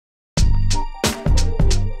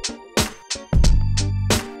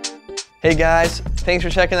Hey guys, thanks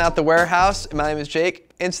for checking out the warehouse. My name is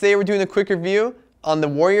Jake, and today we're doing a quick review on the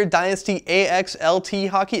Warrior Dynasty AXLT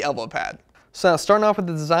hockey elbow pad. So now starting off with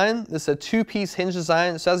the design, this is a two-piece hinge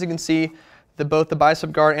design. So as you can see, both the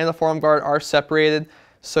bicep guard and the forearm guard are separated,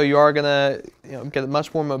 so you are gonna get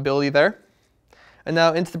much more mobility there. And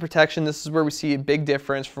now into the protection, this is where we see a big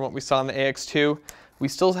difference from what we saw in the AX2. We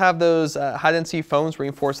still have those high-density foams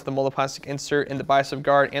reinforced with the molded plastic insert in the bicep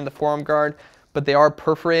guard and the forearm guard, but they are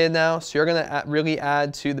perforated now, so you're going to really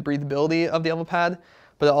add to the breathability of the elbow pad,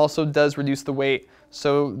 but it also does reduce the weight.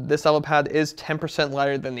 So this elbow pad is 10%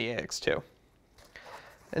 lighter than the AX2.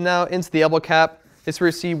 And now into the elbow cap, this is where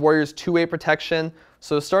you see Warrior's two-way protection.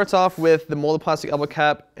 So it starts off with the molded plastic elbow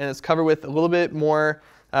cap, and it's covered with a little bit more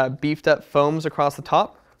beefed up foams across the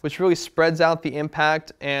top, which really spreads out the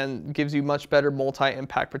impact and gives you much better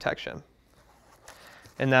multi-impact protection.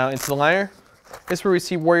 And now into the liner. This is where we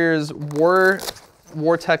see Warrior's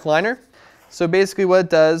WarTech liner. So basically what it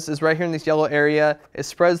does is right here in this yellow area, it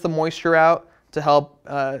spreads the moisture out to help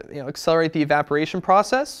accelerate the evaporation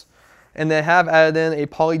process. And they have added in a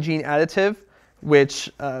polygene additive, which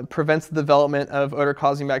prevents the development of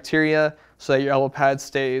odor-causing bacteria so that your elbow pad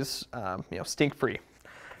stays stink-free.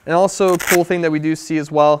 And also a cool thing that we do see as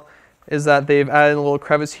well is that they've added a little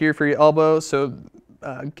crevice here for your elbow, so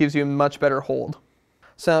it gives you a much better hold.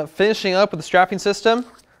 So finishing up with the strapping system,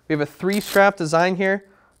 we have a 3-strap design here.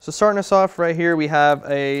 So starting us off right here, we have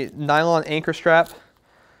a nylon anchor strap,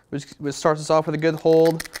 which starts us off with a good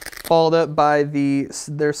hold, followed up by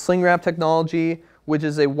their sling wrap technology, which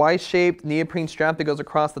is a Y-shaped neoprene strap that goes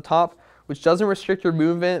across the top, which doesn't restrict your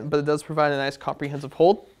movement, but it does provide a nice comprehensive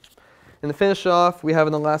hold. And to finish off, we have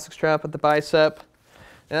an elastic strap at the bicep.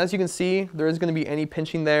 And as you can see, there isn't going to be any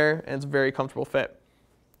pinching there, and it's a very comfortable fit.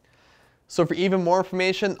 So for even more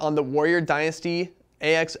information on the Warrior Dynasty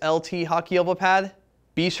AXLT hockey elbow pad,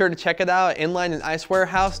 be sure to check it out at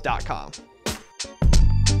inlineandicewarehouse.com.